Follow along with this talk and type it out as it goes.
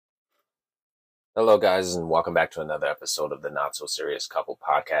Hello, guys, and welcome back to another episode of the Not So Serious Couple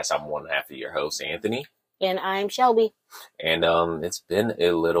podcast. I'm one half of your host, Anthony, And I'm Shelby. and it's been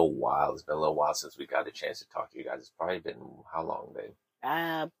a little while. It's been a little while since we got a chance to talk to you guys. It's probably been how long,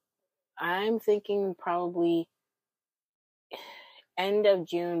 babe? I'm thinking probably end of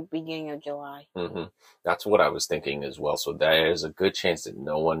June, beginning of July. Mm-hmm. That's what I was thinking as well. So there's a good chance that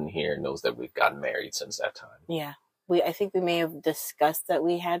no one here knows that we've gotten married since that time. Yeah. I think we may have discussed that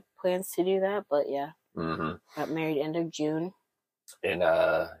we had plans to do that, but yeah. Mm-hmm. Got married end of June. And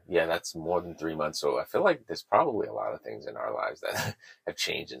yeah, that's more than 3 months. So I feel like there's probably a lot of things in our lives that have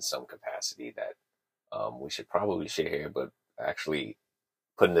changed in some capacity that we should probably share here. But actually,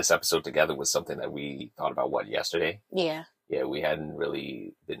 putting this episode together was something that we thought about yesterday. Yeah. Yeah, we hadn't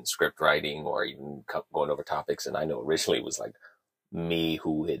really been script writing or even going over topics. And I know originally it was like me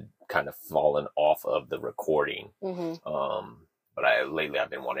who had kind of fallen off of the recording. Mm-hmm. But lately I've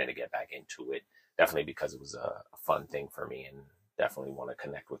been wanting to get back into it, definitely because it was a fun thing for me and definitely want to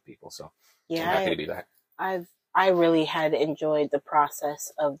connect with people. So yeah, I'm happy to be back. I really had enjoyed the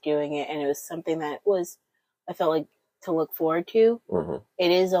process of doing it, and it was something that I felt like to look forward to. Mm-hmm.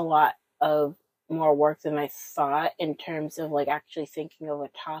 It is a lot of more work than I thought in terms of like actually thinking of a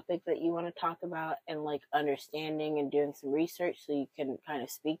topic that you want to talk about and like understanding and doing some research so you can kind of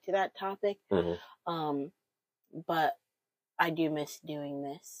speak to that topic. Mm-hmm. But I do miss doing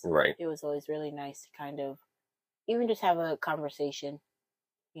this. Right. It was always really nice to kind of even just have a conversation,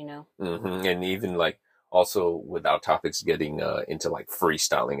 you know? Mm-hmm. And even like also without topics getting into like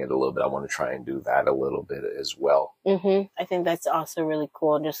freestyling it a little bit, I want to try and do that a little bit as well. Mm-hmm. I think that's also really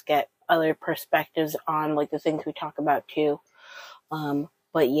cool. Just get other perspectives on like the things we talk about too.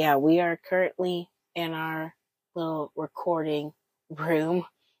 But yeah, we are currently in our little recording room.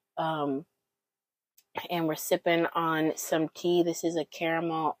 And we're sipping on some tea. This is a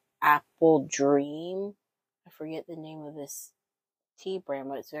caramel apple dream. I forget the name of this tea brand,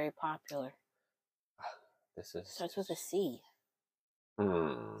 but it's very popular. This is starts with a C.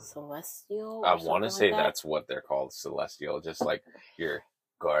 Celestial. I want to say like that's what they're called, Celestial, just like your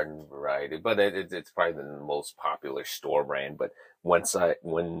garden variety. But it's probably the most popular store brand. But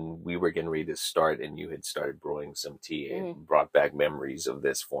when we were getting ready to start, and you had started brewing some tea, it brought back memories of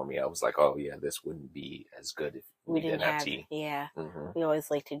this for me. I was like, oh yeah, this wouldn't be as good if we didn't have tea. Yeah, we always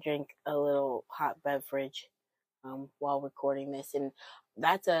like to drink a little hot beverage while recording this, and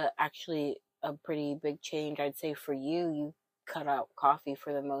that's actually a pretty big change, I'd say, for you. You cut out coffee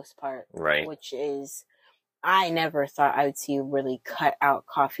for the most part, right? Which is, I never thought I would see you really cut out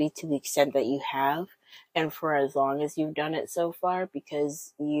coffee to the extent that you have, and for as long as you've done it so far,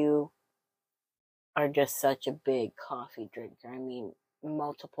 because you are just such a big coffee drinker. I mean,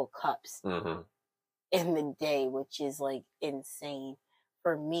 multiple cups in the day, which is like insane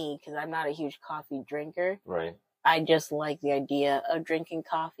for me because I'm not a huge coffee drinker. Right. I just like the idea of drinking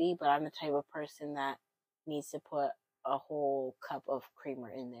coffee, but I'm the type of person that needs to put a whole cup of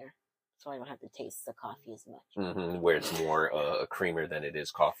creamer in there so I don't have to taste the coffee as much. Where it's more a creamer than it is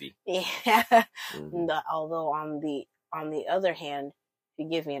coffee. Yeah. Although on the other hand, if you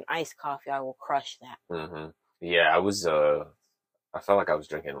give me an iced coffee, I will crush that. Yeah, I felt like I was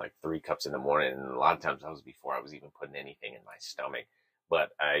drinking like 3 cups in the morning, and a lot of times that was before I was even putting anything in my stomach.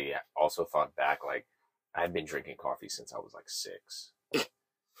 But I also thought back, like, I've been drinking coffee since I was like 6.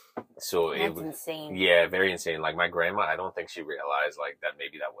 So that's insane. Yeah, very insane. Like my grandma, I don't think she realized like that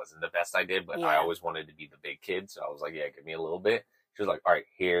maybe that wasn't the best I did, but I always wanted to be the big kid. So I was like, yeah, give me a little bit. She was like, all right,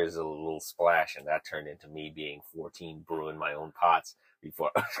 here's a little splash. And that turned into me being 14, brewing my own pots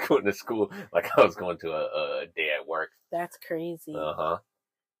before I was going to school. Like I was going to a day at work. That's crazy.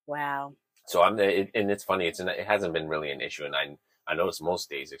 Wow. So and it's funny. It hasn't been really an issue. And I notice most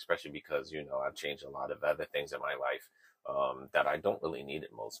days, especially because, I've changed a lot of other things in my life. That I don't really need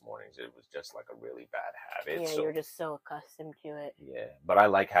it most mornings. It was just like a really bad habit. Yeah, you're just so accustomed to it. Yeah, but I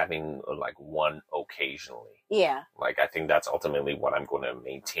like having like one occasionally. Yeah. Like I think that's ultimately what I'm going to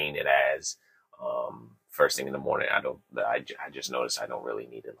maintain it as. First thing in the morning, I just noticed I don't really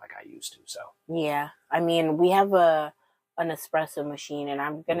need it like I used to. So yeah, I mean we have an espresso machine, and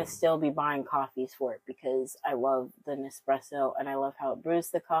I'm gonna still be buying coffees for it because I love the Nespresso and I love how it brews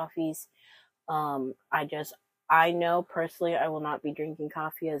the coffees. I know personally I will not be drinking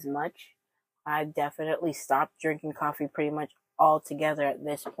coffee as much. I've definitely stopped drinking coffee pretty much altogether at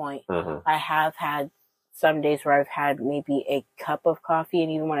this point. I have had some days where I've had maybe a cup of coffee, and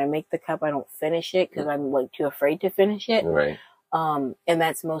even when I make the cup, I don't finish it because I'm like too afraid to finish it. Right. And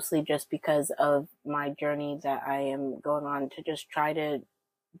that's mostly just because of my journey that I am going on to just try to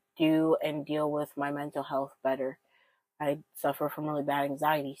do and deal with my mental health better. I suffer from really bad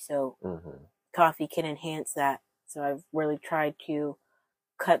anxiety, so coffee can enhance that. So I've really tried to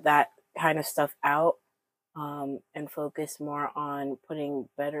cut that kind of stuff out, and focus more on putting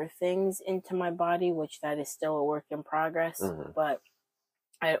better things into my body, which that is still a work in progress. Mm-hmm. But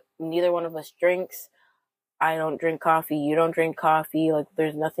neither one of us drinks. I don't drink coffee. You don't drink coffee. Like,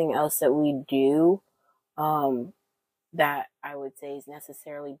 there's nothing else that we do that I would say is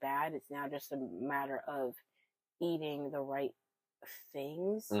necessarily bad. It's now just a matter of eating the right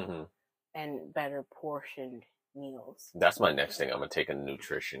things Mm-hmm. and better portioned meals. That's my next thing. I'm gonna take a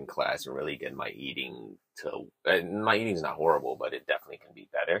nutrition class and really get my eating to. My eating's not horrible, but it definitely can be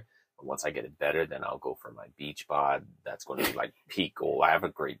better. And once I get it better, then I'll go for my beach bod. That's going to be like peak goal. I have a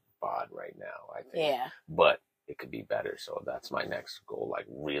great bod right now, I think. Yeah. But it could be better. So that's my next goal, like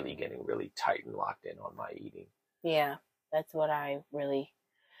really getting really tight and locked in on my eating. Yeah, that's what I really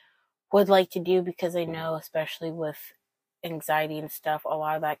would like to do, because I know, especially with anxiety and stuff, a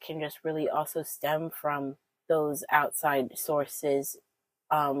lot of that can just really also stem from those outside sources,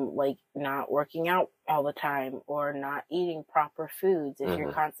 like not working out all the time or not eating proper foods. If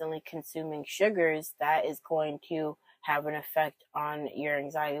you're constantly consuming sugars, that is going to have an effect on your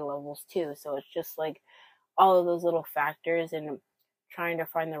anxiety levels too. So it's just like all of those little factors, and trying to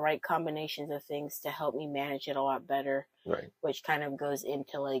find the right combinations of things to help me manage it a lot better. Right. Which kind of goes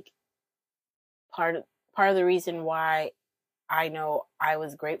into like part of the reason why I know I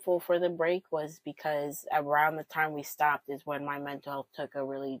was grateful for the break was because around the time we stopped is when my mental health took a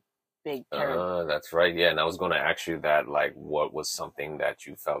really big turn. That's right. Yeah. And I was going to ask you that, like, what was something that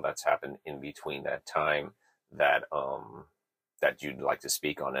you felt that's happened in between that time that, that you'd like to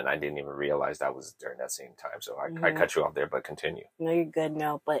speak on? And I didn't even realize that was during that same time. So I cut you off there, but continue. No, you're good.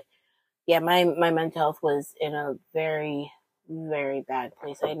 No, but yeah, my mental health was in a very, very bad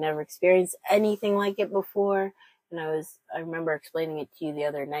place. I had never experienced anything like it before. And I remember explaining it to you the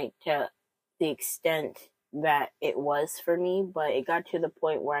other night to the extent that it was for me, but it got to the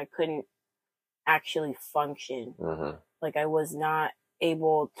point where I couldn't actually function. Mm-hmm. Like, I was not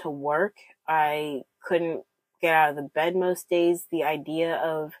able to work. I couldn't get out of the bed most days. The idea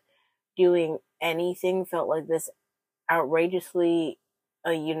of doing anything felt like this outrageously,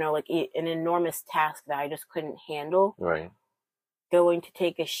 like an enormous task that I just couldn't handle. Right. Going to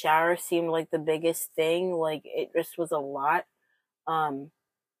take a shower seemed like the biggest thing. Like, it just was a lot. And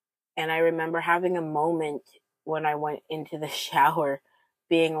I remember having a moment when I went into the shower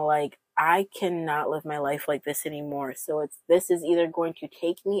being like, I cannot live my life like this anymore. So this is either going to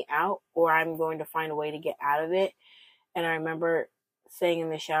take me out or I'm going to find a way to get out of it. And I remember saying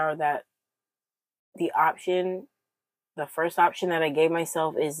in the shower that the first option that I gave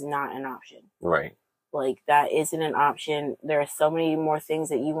myself is not an option. Right. Like, that isn't an option. There are so many more things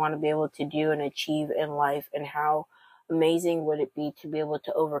that you want to be able to do and achieve in life, and how amazing would it be to be able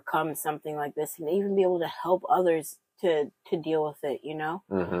to overcome something like this and even be able to help others to deal with it, you know?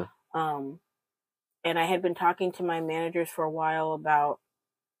 Mm-hmm. And I had been talking to my managers for a while about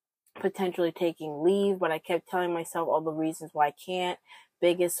potentially taking leave, but I kept telling myself all the reasons why I can't.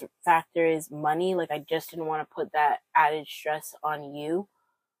 Biggest factor is money. Like, I just didn't want to put that added stress on you.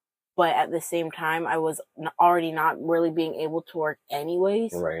 But at the same time, I was already not really being able to work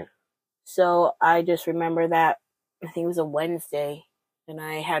anyways. Right. So I just remember that, I think it was a Wednesday, and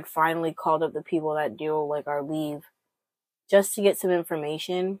I had finally called up the people that do like our leave just to get some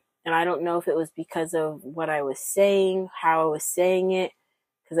information. And I don't know if it was because of what I was saying, how I was saying it,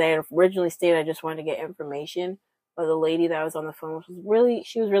 because I had originally stated I just wanted to get information. But the lady that I was on the phone with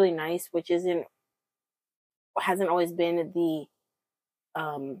she was really nice, which hasn't always been the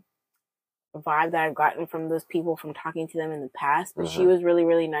vibe that I've gotten from those people from talking to them in the past. But she was really,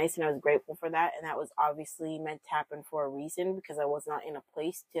 really nice, and I was grateful for that. And that was obviously meant to happen for a reason, because I was not in a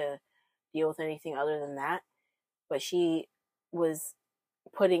place to deal with anything other than that. But she was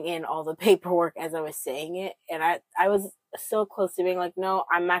putting in all the paperwork as I was saying it, and I was so close to being like, no,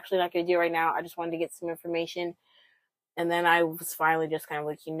 I'm actually not going to do it right now. I just wanted to get some information. And then I was finally just kind of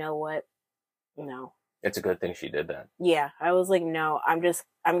like, you know what? No. It's a good thing she did that. Yeah. I was like, no, I'm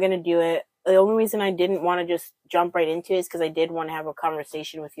going to do it. The only reason I didn't want to just jump right into it is because I did want to have a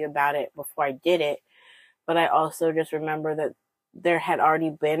conversation with you about it before I did it. But I also just remember that there had already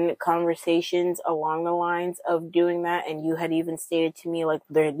been conversations along the lines of doing that. And you had even stated to me, like,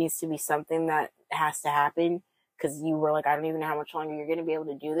 there needs to be something that has to happen, because you were like, I don't even know how much longer you're going to be able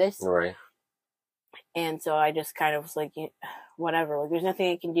to do this. Right. And so I just kind of was like, whatever, like, there's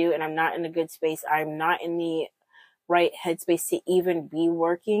nothing I can do, and I'm not in a good space. I'm not in the right headspace to even be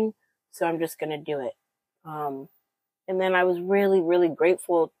working. So I'm just going to do it. And then I was really, really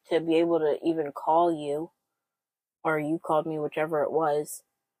grateful to be able to even call you, or you called me, whichever it was.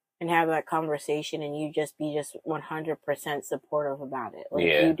 and have that conversation, and you just be just 100% supportive about it. Like,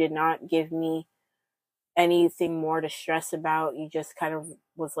 Yeah. you did not give me anything more to stress about. You just kind of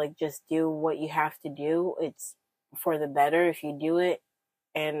was like, just do what you have to do. It's for the better if you do it.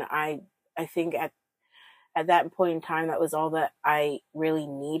 And I think at that point in time, that was all that I really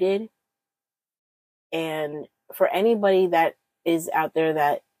needed. And for anybody that is out there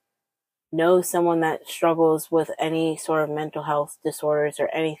that knows someone that struggles with any sort of mental health disorders or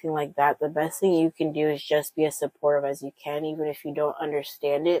anything like that, the best thing you can do is just be as supportive as you can, even if you don't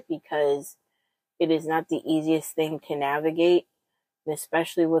understand it, because it is not the easiest thing to navigate,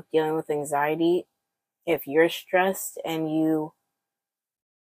 especially with dealing with anxiety. If you're stressed and you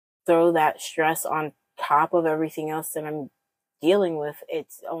throw that stress on top of everything else that I'm dealing with,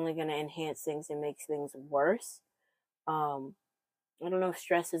 it's only going to enhance things and make things worse. I don't know if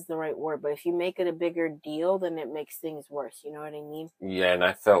stress is the right word, but if you make it a bigger deal, then it makes things worse. You know what I mean? Yeah, and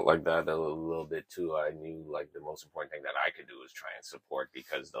I felt like that a little bit too. I knew like the most important thing that I could do was try and support,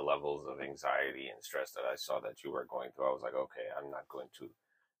 because the levels of anxiety and stress that I saw that you were going through, I was like, okay, I'm not going to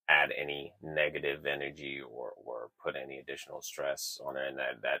add any negative energy or put any additional stress on it. And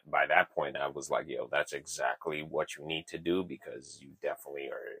that by that point, I was like, yo, that's exactly what you need to do, because you definitely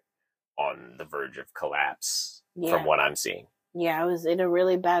are on the verge of collapse from what I'm seeing. Yeah, I was in a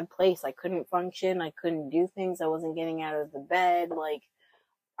really bad place. I couldn't function. I couldn't do things. I wasn't getting out of the bed. Like,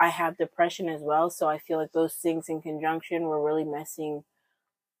 I have depression as well. So I feel like those things in conjunction were really messing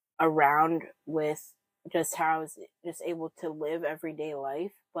around with just how I was just able to live everyday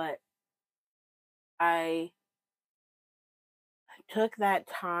life. But I took that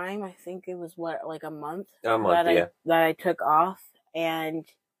time. I think it was like a month that I took off, and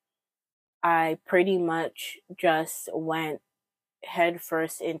I pretty much just went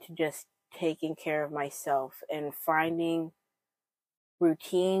headfirst into just taking care of myself and finding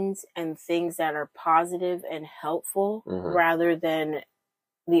routines and things that are positive and helpful rather than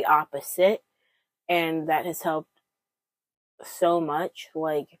the opposite. And that has helped so much.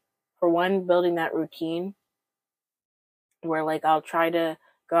 Like, for one, building that routine where, like, I'll try to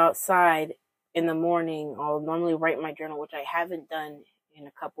go outside in the morning. I'll normally write my journal, which I haven't done in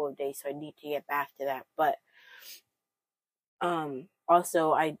a couple of days, so I need to get back to that. But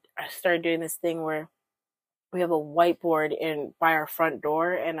also I started doing this thing where we have a whiteboard by our front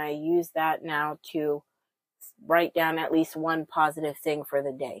door, and I use that now to write down at least one positive thing for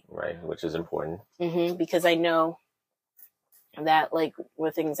the day. Right, which is important. Because I know that, like,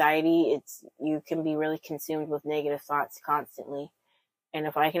 with anxiety, you can be really consumed with negative thoughts constantly. And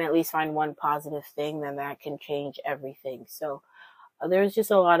if I can at least find one positive thing, then that can change everything. So there's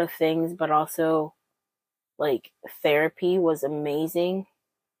just a lot of things, but also, like, therapy was amazing.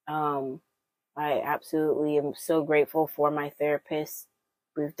 I absolutely am so grateful for my therapist.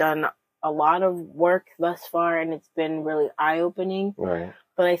 We've done a lot of work thus far, and it's been really eye-opening. Right.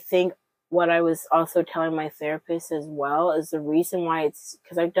 But I think what I was also telling my therapist as well is the reason why it's,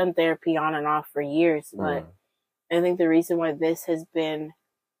 because I've done therapy on and off for years, but I think the reason why this has been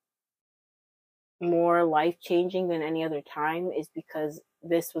more life-changing than any other time is because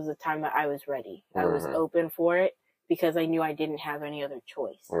this was the time that I was ready. I was open for it because I knew I didn't have any other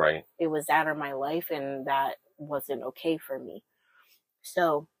choice. Right. It was that or my life, and that wasn't okay for me.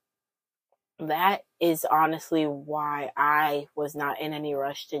 So that is honestly why I was not in any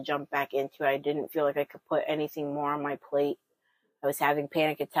rush to jump back into it. I didn't feel like I could put anything more on my plate. I was having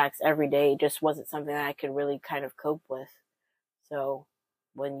panic attacks every day. It just wasn't something that I could really kind of cope with. So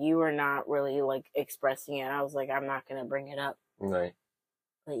when you were not really, like, expressing it, I was like, I'm not going to bring it up. Right.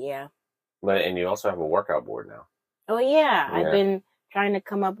 But yeah. And you also have a workout board now. Oh yeah. I've been trying to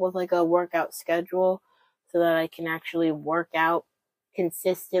come up with, like, a workout schedule so that I can actually work out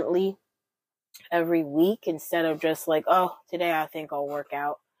consistently every week instead of just like, oh, today I think I'll work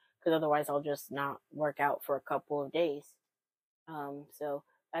out, because otherwise I'll just not work out for a couple of days. So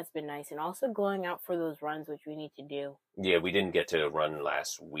that's been nice. And also going out for those runs, which we need to do. Yeah, we didn't get to run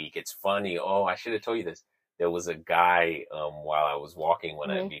last week. It's funny. Oh, I should have told you this. There was a guy while I was walking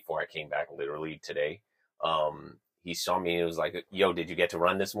before I came back, literally today. He saw me and he was like, yo, did you get to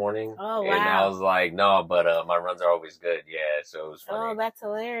run this morning? Oh, wow. And I was like, no, but my runs are always good. Yeah, so it was funny. Oh, that's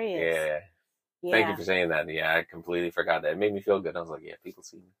hilarious. Yeah. Thank you for saying that. Yeah, I completely forgot that. It made me feel good. I was like, yeah, people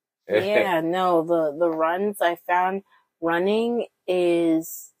see me. Yeah, no, the runs, I found running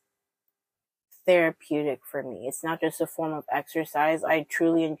is therapeutic for me. It's not just a form of exercise. I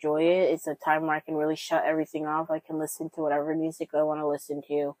truly enjoy it. It's a time where I can really shut everything off. I can listen to whatever music I want to listen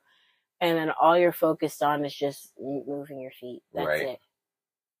to. And then all you're focused on is just moving your feet. That's it.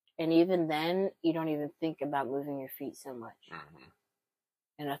 And even then, you don't even think about moving your feet so much.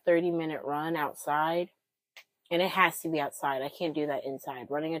 and a 30-minute run outside. And it has to be outside. I can't do that inside.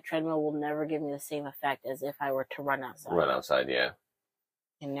 Running a treadmill will never give me the same effect as if I were to run outside. Run outside, yeah.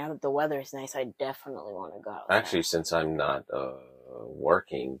 And now that the weather is nice, I definitely want to go outside. Actually, since I'm not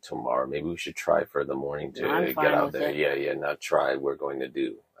working tomorrow, maybe we should try for the morning to I'm fine get out with there. it. Yeah, not try. We're going to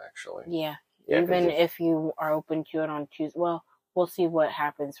do, actually. Yeah. Yeah, Even if you are open to it on Tuesday, well, we'll see what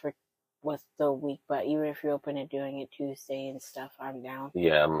happens with the week. But even if you're open to doing it Tuesday and stuff, I'm down.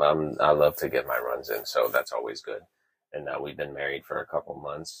 Yeah, I love to get my runs in, so that's always good. And now we've been married for a couple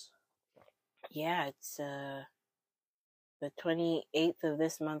months. Yeah, it's the 28th of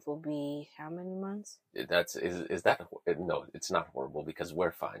this month will be how many months? Is that no? It's not horrible because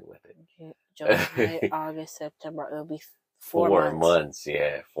we're fine with it. July, August, September. It'll be 4 months.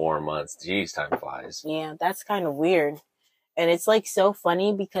 Yeah, 4 months. Jeez, time flies. Yeah, that's kind of weird, and it's like so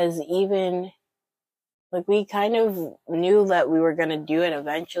funny because even like we kind of knew that we were gonna do it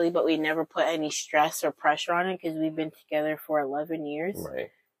eventually, but we never put any stress or pressure on it because we've been together for 11 years.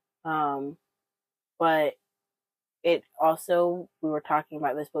 Right. But it also, we were talking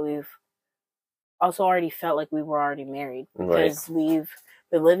about this, but we've also already felt like we were already married because we've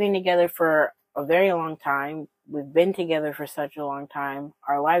been living together for a very long time. We've been together for such a long time.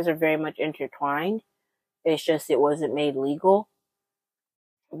 Our lives are very much intertwined. It's just, it wasn't made legal.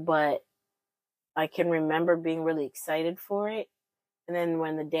 But I can remember being really excited for it. And then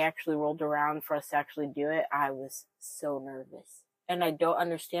when the day actually rolled around for us to actually do it, I was so nervous. And I don't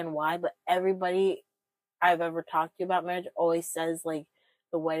understand why, but everybody I've ever talked to about marriage always says like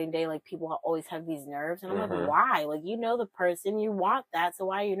the wedding day, like people always have these nerves. And I'm like, why? Like, you know the person, you want that, so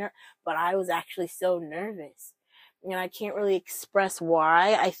why are you nervous? But I was actually so nervous. And I can't really express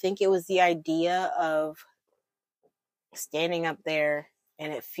why. I think it was the idea of standing up there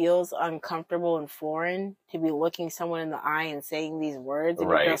and it feels uncomfortable and foreign to be looking someone in the eye and saying these words.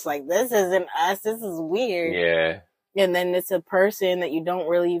 And you're just like, this isn't us. This is weird. Yeah. And then it's a person that you don't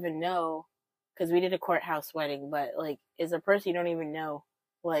really even know. Because we did a courthouse wedding, but like, is a person you don't even know,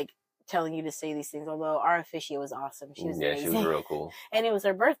 like, telling you to say these things. Although our officiant was awesome. She was amazing. She was real cool. And it was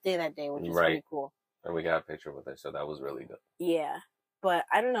her birthday that day, which is really cool. And we got a picture with her, so that was really good. Yeah. But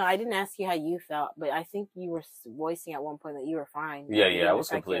I don't know. I didn't ask you how you felt, but I think you were voicing at one point that you were fine. Yeah, I was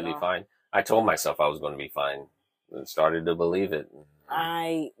completely fine. I told myself I was going to be fine and started to believe it.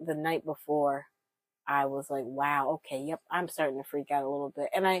 The night before, I was like, wow, okay, yep, I'm starting to freak out a little bit.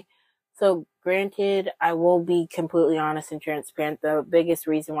 And so granted, I will be completely honest and transparent. The biggest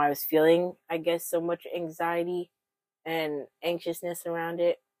reason why I was feeling, I guess, so much anxiety and anxiousness around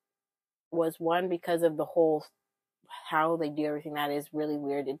it was one, because of the whole, how they do everything. That is really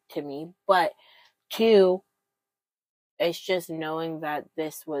weird to me. But two, it's just knowing that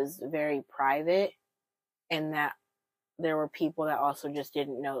this was very private and that there were people that also just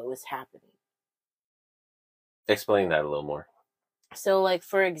didn't know it was happening. Explain that a little more. So, like,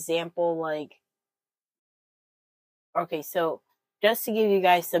 for example, like, okay, so just to give you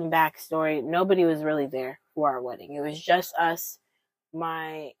guys some backstory, nobody was really there for our wedding. It was just us.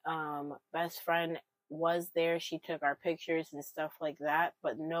 My best friend was there. She took our pictures and stuff like that,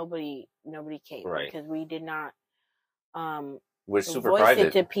 but nobody came because we did not we're super voice private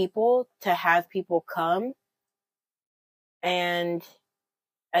it to people to have people come. And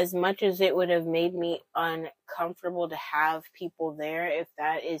as much as it would have made me uncomfortable to have people there, if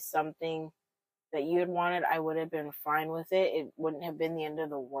that is something that you had wanted, I would have been fine with it. It wouldn't have been the end of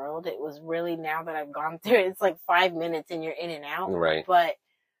the world. It was really, now that I've gone through it, it's like 5 minutes and you're in and out. Right. But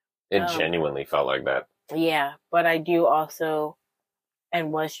it genuinely felt like that. Yeah. But I do also,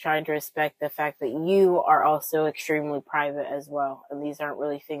 and was trying to respect the fact that you are also extremely private as well. And these aren't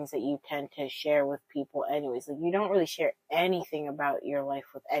really things that you tend to share with people anyways. Like, you don't really share anything about your life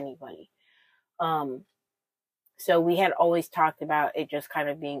with anybody. So we had always talked about it just kind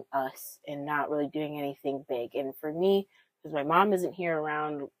of being us and not really doing anything big. And for me, because my mom isn't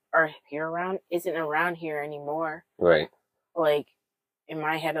isn't around here anymore. Right. Like, in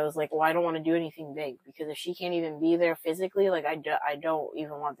my head, I was like, well, I don't want to do anything big, because if she can't even be there physically, like, I don't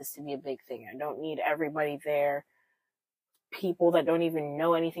even want this to be a big thing. I don't need everybody there. People that don't even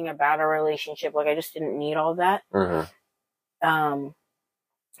know anything about our relationship. Like, I just didn't need all that. Mm-hmm.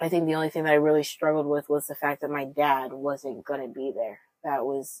 I think the only thing that I really struggled with was the fact that my dad wasn't going to be there. That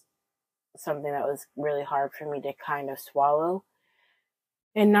was something that was really hard for me to kind of swallow.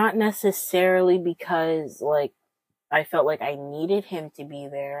 And not necessarily because, like, I felt like I needed him to be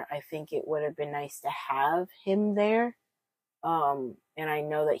there. I think it would have been nice to have him there. And I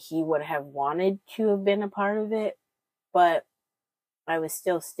know that he would have wanted to have been a part of it, but I was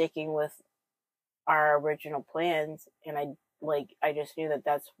still sticking with our original plans, and like, I just knew that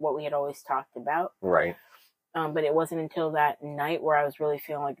that's what we had always talked about. Right. But it wasn't until that night where I was really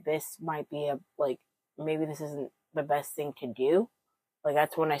feeling like this might be maybe this isn't the best thing to do. Like,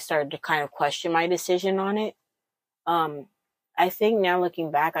 that's when I started to kind of question my decision on it. I think now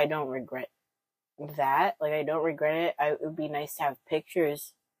looking back, I don't regret that. Like, I don't regret it. It would be nice to have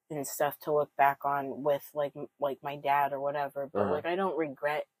pictures and stuff to look back on with like my dad or whatever. But like, I don't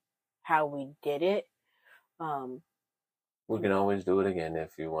regret how we did it. We can always do it again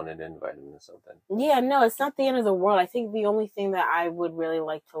if you wanted to invite him to something. Yeah, no, it's not the end of the world. I think the only thing that I would really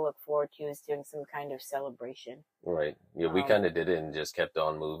like to look forward to is doing some kind of celebration. Right. Yeah, we kind of did it and just kept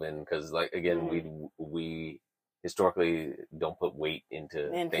on moving because, like, again, we historically don't put weight into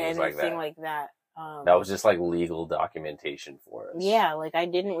things like that. That was just like legal documentation for us. Yeah, like, I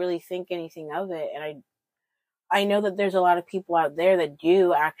didn't really think anything of it, and I know that there's a lot of people out there that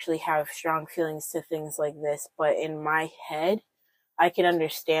do actually have strong feelings to things like this, but in my head, I can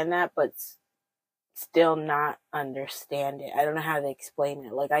understand that, but still not understand it. I don't know how to explain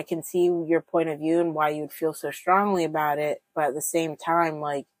it. Like, I can see your point of view and why you'd feel so strongly about it, but at the same time,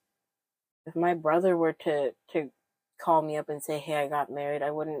 like, if my brother were to call me up and say, hey, I got married,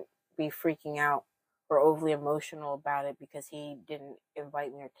 I wouldn't be freaking out or overly emotional about it because he didn't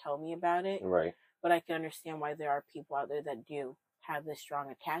invite me or tell me about it. Right. But I can understand why there are people out there that do have this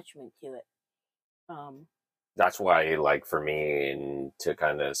strong attachment to it. That's why, like, for me, and to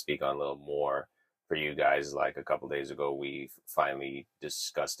kind of speak on a little more for you guys, like, a couple days ago, we finally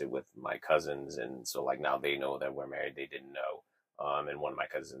discussed it with my cousins. And so, like, now they know that we're married. They didn't know. And one of my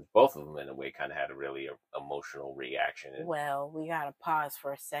cousins, both of them in a way, kind of had a really emotional reaction. Well, we got to pause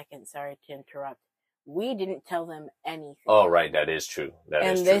for a second. Sorry to interrupt. We didn't tell them anything. Oh, right. That is true.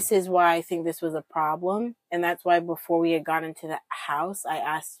 This is why I think this was a problem. And that's why before we had gone into the house, I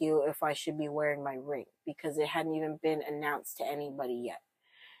asked you if I should be wearing my ring because it hadn't even been announced to anybody yet.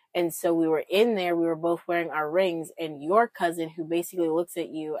 And so we were in there, we were both wearing our rings, and your cousin, who basically looks at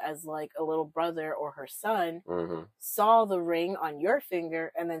you as like a little brother or her son, saw the ring on your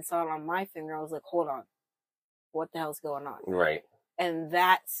finger and then saw it on my finger. I was like, hold on, what the hell's going on? Right. And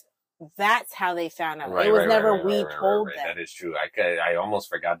that's how they found out. It was never we told them. That is true. I almost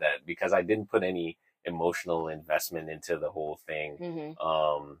forgot that because I didn't put any emotional investment into the whole thing.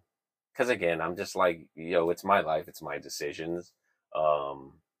 Because again, I'm just like, it's my life, it's my decisions.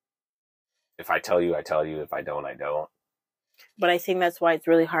 If I tell you, I tell you. If I don't, I don't. But I think that's why it's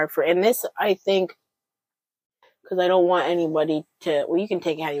really hard and this, I think, because I don't want anybody to, well, you can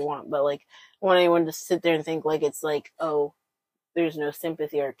take it how you want, but like, I want anyone to sit there and think like, it's like, oh, there's no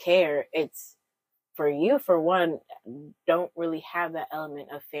sympathy or care. It's for you, for one, don't really have that element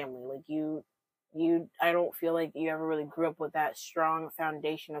of family. Like I don't feel like you ever really grew up with that strong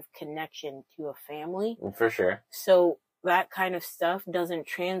foundation of connection to a family. For sure. So that kind of stuff doesn't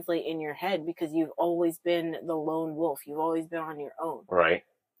translate in your head because you've always been the lone wolf. You've always been on your own. Right.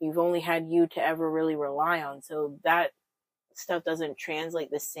 You've only had you to ever really rely on. So that stuff doesn't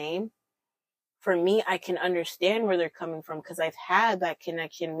translate the same. For me, I can understand where they're coming from because I've had that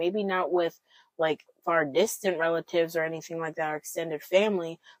connection, maybe not with like far distant relatives or anything like that, or extended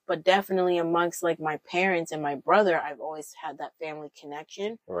family, but definitely amongst like my parents and my brother, I've always had that family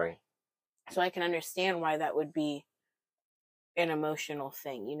connection. Right. So I can understand why that would be an emotional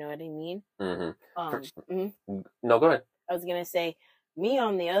thing. You know what I mean? No, go ahead. I was going to say, me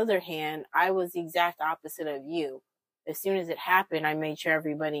on the other hand, I was the exact opposite of you. As soon as it happened, I made sure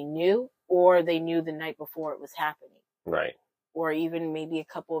everybody knew, or they knew the night before it was happening. Right. Or even maybe a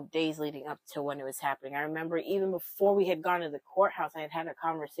couple of days leading up to when it was happening. I remember even before we had gone to the courthouse, I had a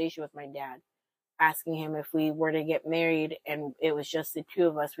conversation with my dad, asking him if we were to get married and it was just the two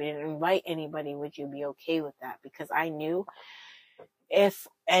of us, we didn't invite anybody, would you be okay with that? Because I knew if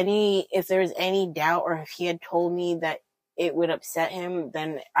there was any doubt or if he had told me that it would upset him,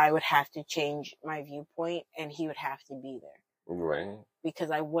 then I would have to change my viewpoint and he would have to be there. Right.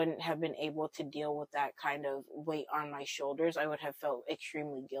 Because I wouldn't have been able to deal with that kind of weight on my shoulders. I would have felt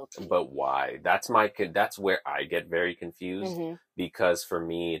extremely guilty. But why? That's where I get very confused because for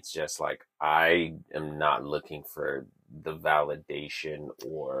me, it's just like, I am not looking for the validation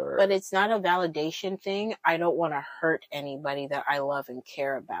or... But it's not a validation thing. I don't want to hurt anybody that I love and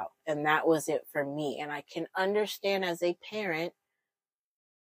care about. And that was it for me. And I can understand as a parent,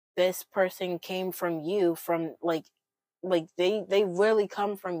 this person came from you, from like they really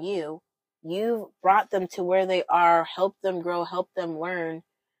come from you. You brought them to where they are, helped them grow, helped them learn.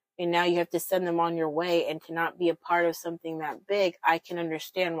 And now you have to send them on your way, and to not be a part of something that big, I can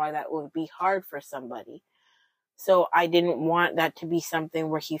understand why that would be hard for somebody. So I didn't want that to be something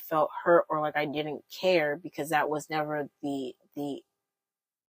where he felt hurt or like I didn't care, because that was never the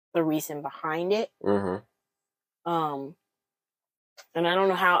reason behind it. Um, and I don't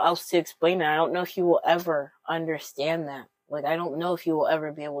know how else to explain it. I don't know if he will ever understand that. Like, I don't know if you will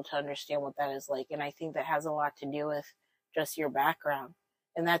ever be able to understand what that is like. And I think that has a lot to do with just your background.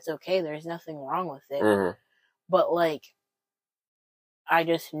 And that's okay. There's nothing wrong with it. But, like, I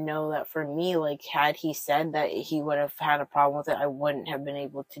just know that for me, like, had he said that he would have had a problem with it, I wouldn't have been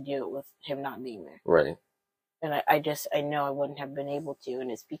able to do it with him not being there. Right. And I know I wouldn't have been able to.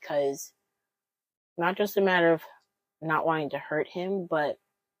 And it's because, not just a matter of not wanting to hurt him, but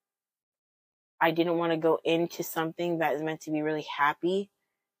I didn't want to go into something that is meant to be really happy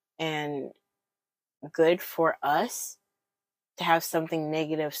and good for us to have something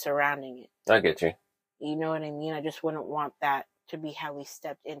negative surrounding it. I get you. You know what I mean? I just wouldn't want that to be how we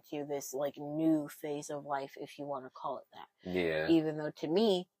stepped into this, like, new phase of life, if you want to call it that. Yeah. Even though, to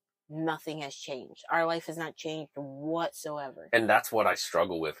me, nothing has changed. Our life has not changed whatsoever. And that's what I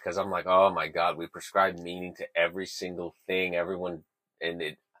struggle with, because I'm like, oh my God, we prescribe meaning to every single thing. Everyone,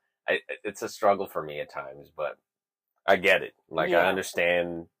 and it's a struggle for me at times, but I get it. Like, I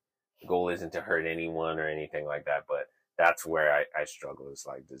understand the goal isn't to hurt anyone or anything like that, but that's where I struggle. It's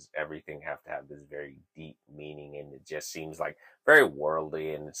like, does everything have to have this very deep meaning? And it just seems like very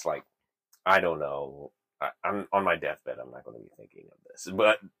worldly. And it's like, I don't know. I'm on my deathbed. I'm not going to be thinking of this,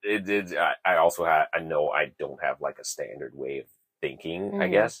 but I also I know I don't have like a standard way of thinking, I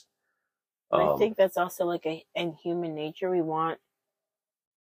guess. I think that's also like in human nature. We want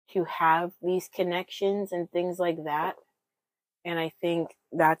to have these connections and things like that. And I think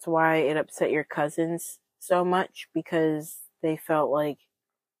that's why it upset your cousins so much, because they felt like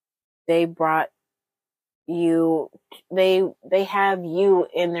they brought you, they have you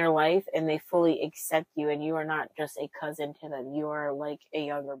in their life and they fully accept you, and you are not just a cousin to them. You are like a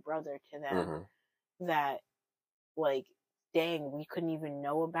younger brother to them that, like, dang, we couldn't even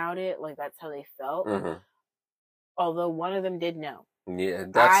know about it. Like, that's how they felt. Although one of them did know. Yeah,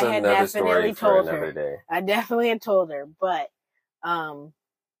 that's another story for another day. I definitely had told her, but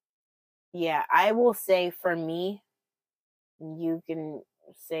yeah, I will say, for me, you can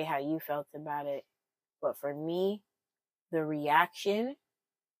say how you felt about it, but for me, the reaction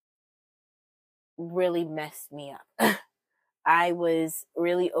really messed me up. I was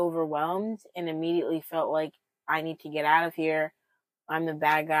really overwhelmed and immediately felt like I need to get out of here. I'm the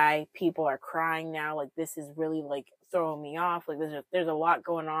bad guy. People are crying now. Like, this is really, like, throwing me off. Like, there's a lot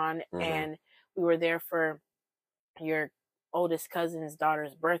going on. And we were there for your oldest cousin's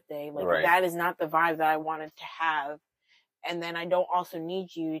daughter's birthday. Like, that is not the vibe that I wanted to have. And then I don't also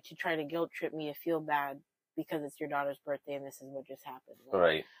need you to try to guilt trip me to feel bad because it's your daughter's birthday and this is what just happened.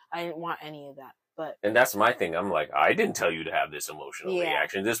 Like, I didn't want any of that. And that's my thing. I'm like, I didn't tell you to have this emotional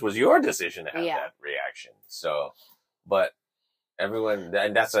reaction. This was your decision to have that reaction. So, but everyone,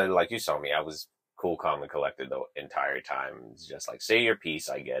 and that's like you saw me. I was cool, calm, and collected the entire time. It's just like, say your piece.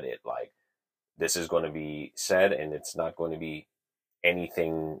 I get it. Like, this is going to be said, and it's not going to be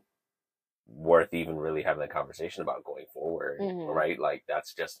anything worth even really having a conversation about going forward, right? Like,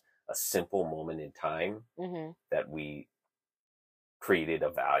 that's just a simple moment in time that we created a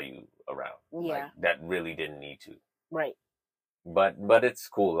value around. Like, that really didn't need to. Right. But it's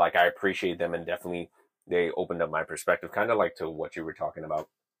cool. Like, I appreciate them, and definitely they opened up my perspective, kind of like to what you were talking about.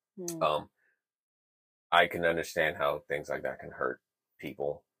 I can understand how things like that can hurt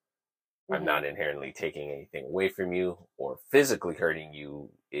people. I'm not inherently taking anything away from you or physically hurting you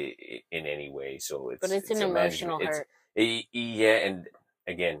in any way. So but it's an emotional hurt. Yeah, and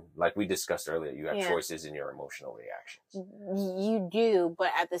again, like we discussed earlier, you have choices in your emotional reactions. You do,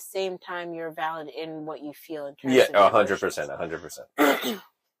 but at the same time, you're valid in what you feel in terms of 100%.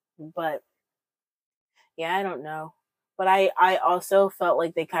 But yeah, I don't know. But I also felt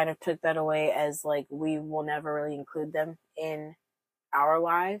like they kind of took that away as, like, we will never really include them in our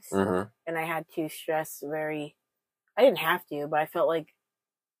lives. And I had to stress I didn't have to, but I felt like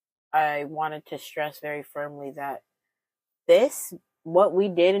I wanted to stress very firmly that what we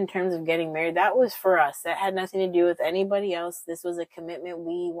did in terms of getting married, that was for us. That had nothing to do with anybody else. This was a commitment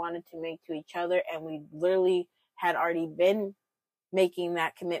we wanted to make to each other, and we literally had already been making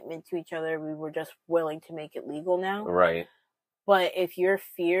that commitment to each other. We were just willing to make it legal now. Right. But if your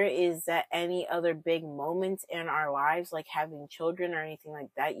fear is that any other big moments in our lives, like having children or anything like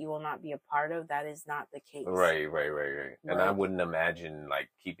that, you will not be a part of, that is not the case. Right. And I wouldn't imagine, like,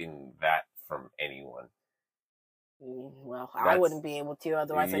 keeping that from anyone. Well, I wouldn't be able to,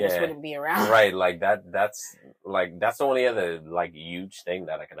 otherwise I just wouldn't be around. Right, like that's the only other, like, huge thing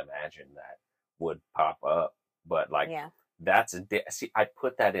that I can imagine that would pop up. but like Yeah. that's see, I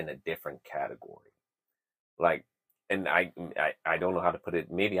put that in a different category. Like, and I don't know how to put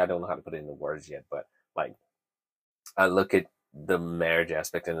it. Maybe I don't know how to put it into words yet, but like I look at the marriage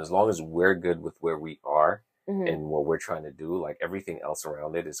aspect, and as long as we're good with where we are Mm-hmm. and what we're trying to do, like everything else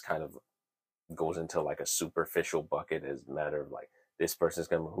around it is kind of goes into like a superficial bucket as a matter of like this person's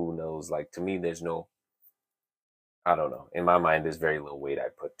gonna, who knows. Like to me, there's no, I don't know. In my mind, there's very little weight I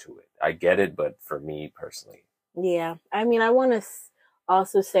put to it. I get it, but for me personally, Yeah. I mean, I want to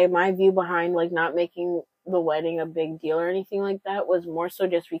also say my view behind like not making the wedding a big deal or anything like that was more so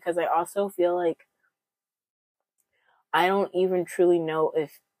just because I also feel like I don't even truly know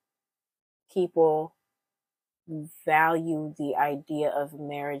if people value the idea of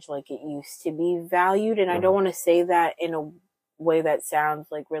marriage like it used to be valued. And I don't want to say that in a way that sounds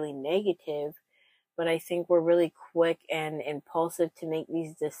like really negative, but I think we're really quick and impulsive to make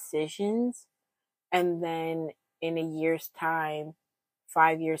these decisions. And then in a year's time,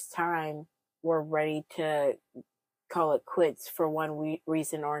 5 years' time, we're ready to call it quits for one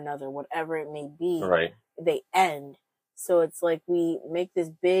reason or another, whatever it may be. right? They end. So it's like we make this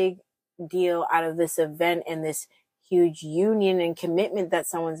big deal out of this event and this huge union and commitment that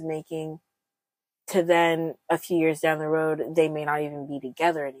someone's making, to then a few years down the road, they may not even be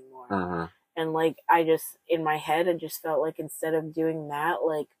together anymore. Mm-hmm. And like, I just, in my head, I just felt like instead of doing that,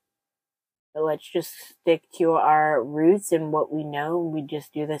 like, let's just stick to our roots and what we know. We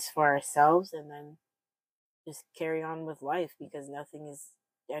just do this for ourselves and then just carry on with life, because nothing is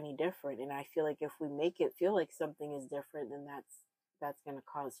any different. And I feel like if we make it feel like something is different, then that's going to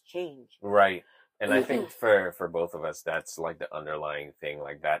cause change. Right. And I think for both of us, that's like the underlying thing,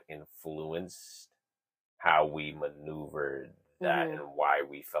 like that influenced how we maneuvered that and why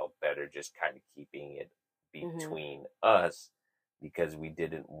we felt better just kind of keeping it between us, because we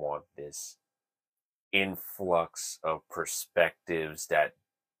didn't want this influx of perspectives that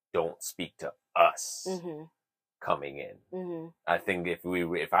don't speak to us coming in. I think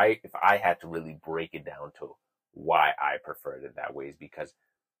if I had to really break it down to why I preferred it that way, is because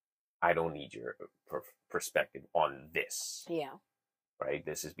I don't need your perspective on this. Yeah. Right?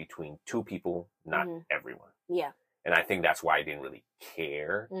 This is between two people, not everyone. Yeah. And I think that's why I didn't really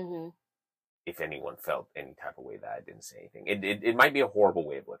care if anyone felt any type of way that I didn't say anything. It might be a horrible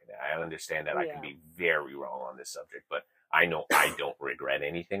way of looking at it. I understand that I could be very wrong on this subject, but I know I don't regret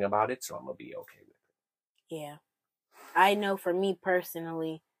anything about it, so I'm going to be okay with it. Yeah. I know for me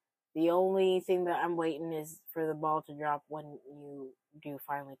personally, the only thing that I'm waiting is for the ball to drop when you do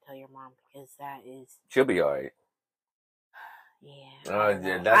finally tell your mom, because that is... She'll be all right.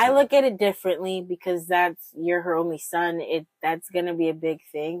 Yeah. I look at it differently, because you're her only son. That's going to be a big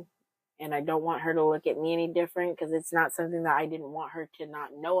thing. And I don't want her to look at me any different, because it's not something that I didn't want her to not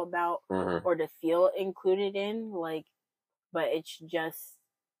know about or to feel included in. Like, but it's just,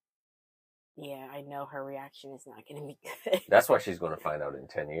 yeah, I know her reaction is not going to be good. That's why she's going to find out in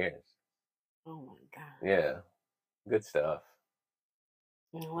 10 years. Oh my God. Yeah. Good stuff.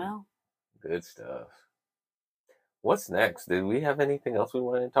 Well. Good stuff. What's next? Did we have anything else we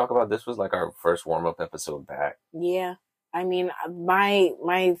wanted to talk about? This was like our first warm-up episode back. Yeah. I mean,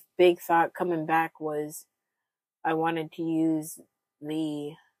 my big thought coming back was I wanted to use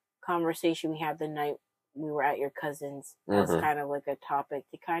the conversation we had the night we were at your cousin's as kind of like a topic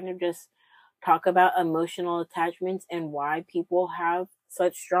to kind of just talk about emotional attachments and why people have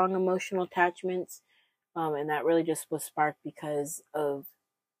such strong emotional attachments. And that really just was sparked because of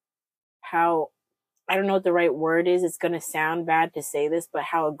how, I don't know what the right word is. It's going to sound bad to say this, but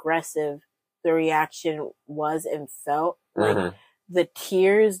how aggressive the reaction was and felt. Like the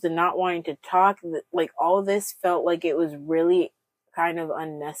tears, the not wanting to talk, like all of this felt like it was really kind of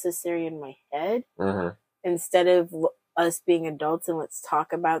unnecessary in my head. Instead of us being adults and let's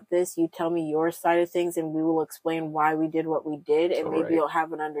talk about this, you tell me your side of things and we will explain why we did what we did, and maybe you'll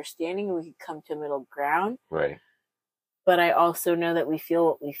have an understanding and we can come to a middle ground. Right. But I also know that we feel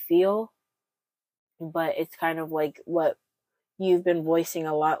what we feel, but it's kind of like what you've been voicing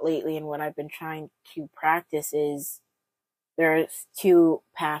a lot lately and what I've been trying to practice is there's two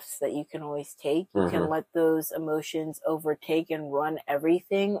paths that you can always take. You can let those emotions overtake and run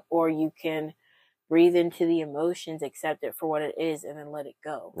everything, or you can breathe into the emotions, accept it for what it is, and then let it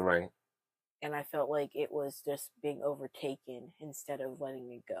go. Right. And I felt like it was just being overtaken instead of letting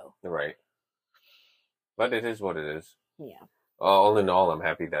it go. Right. But it is what it is. Yeah. All in all, I'm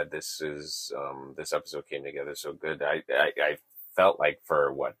happy that this episode came together so good. I felt like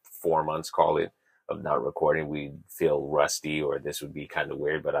for 4 months, call it, of not recording, we'd feel rusty or this would be kind of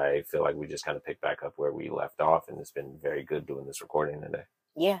weird, but I feel like we just kind of picked back up where we left off, and it's been very good doing this recording today.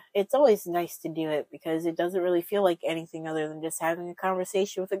 yeah, it's always nice to do it because it doesn't really feel like anything other than just having a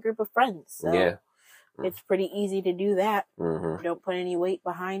conversation with a group of friends. So Yeah. it's pretty easy to do that. Mm-hmm. Don't put any weight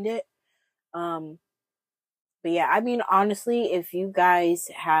behind it. But yeah, I mean, honestly, if you guys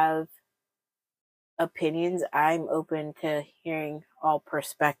have opinions, I'm open to hearing all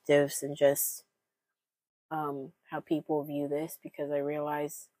perspectives and just how people view this, because I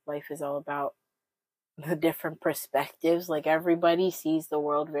realize life is all about the different perspectives. Like, everybody sees the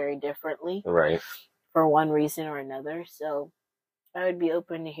world very differently, Right. for one reason or another. So I would be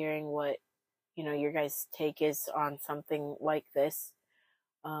open to hearing what, your guys' take is on something like this.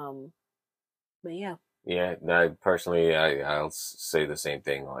 But yeah. Yeah, I'll say the same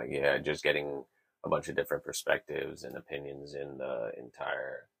thing. Like, yeah, just getting a bunch of different perspectives and opinions in the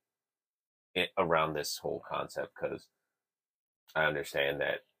entire around this whole concept, because I understand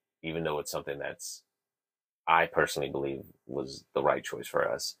that even though it's something that's I personally believe was the right choice for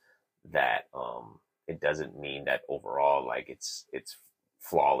us, that it doesn't mean that overall like it's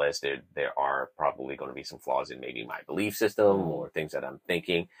flawless. There are probably going to be some flaws in maybe my belief system or things that I'm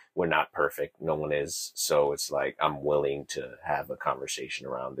thinking. We're not perfect. No one is. So it's like I'm willing to have a conversation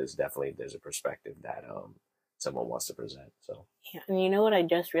around this. Definitely there's a perspective that someone wants to present. So Yeah, and you know what I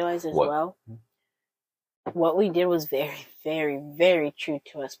just realized as What? well? What we did was very, very, very true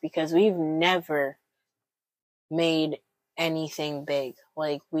to us, because we've never made anything big.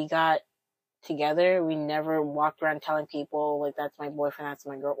 Like, we got together, we never walked around telling people, like, that's my boyfriend, that's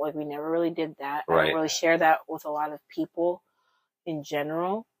my girl. Like, we never really did that. I Right. don't really share that with a lot of people in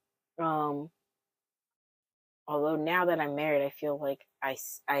general. Although now that I'm married, I feel like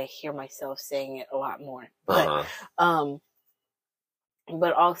I hear myself saying it a lot more. But,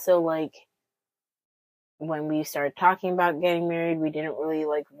 but also, like, when we started talking about getting married, we didn't really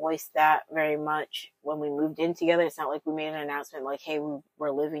like voice that very much. When we moved in together, it's not like we made an announcement like, hey, we're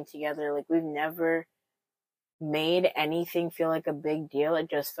living together. Like, we've never made anything feel like a big deal. It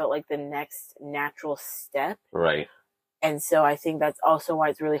just felt like the next natural step. Right. And so I think that's also why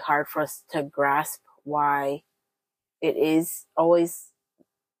it's really hard for us to grasp why it is always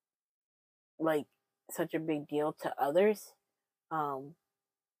like such a big deal to others.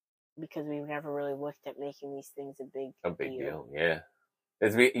 Because we've never really looked at making these things a big deal. Yeah.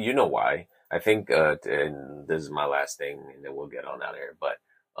 You know why? I think, and this is my last thing, and then we'll get on out of here. But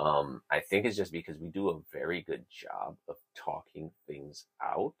I think it's just because we do a very good job of talking things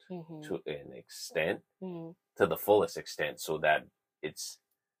out to an extent, to the fullest extent, so that it's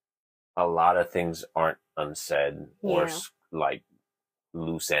a lot of things aren't unsaid or like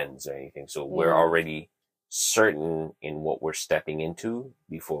loose ends or anything. So we're already certain in what we're stepping into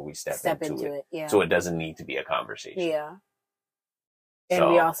before we step into it. Yeah. So it doesn't need to be a conversation. Yeah. And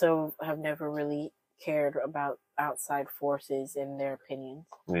we also have never really cared about outside forces and their opinions.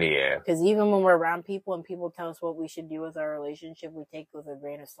 Yeah. Because even when we're around people and people tell us what we should do with our relationship, we take it with a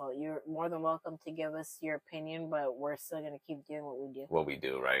grain of salt. You're more than welcome to give us your opinion, but we're still going to keep doing what we do. What we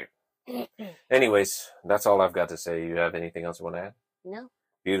do, right? Anyways, that's all I've got to say. You have anything else you want to add? No.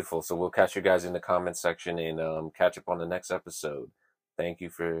 Beautiful. So we'll catch you guys in the comment section and catch up on the next episode. Thank you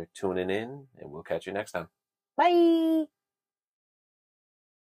for tuning in, and we'll catch you next time. Bye.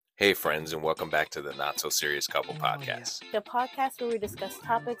 Hey, friends, and welcome back to the Not So Serious Couple Podcast. The podcast where we discuss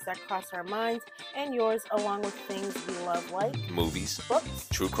topics that cross our minds and yours, along with things we love like movies, books,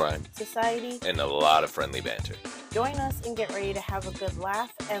 true crime, society, and a lot of friendly banter. Join us and get ready to have a good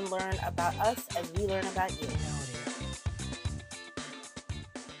laugh and learn about us as we learn about you.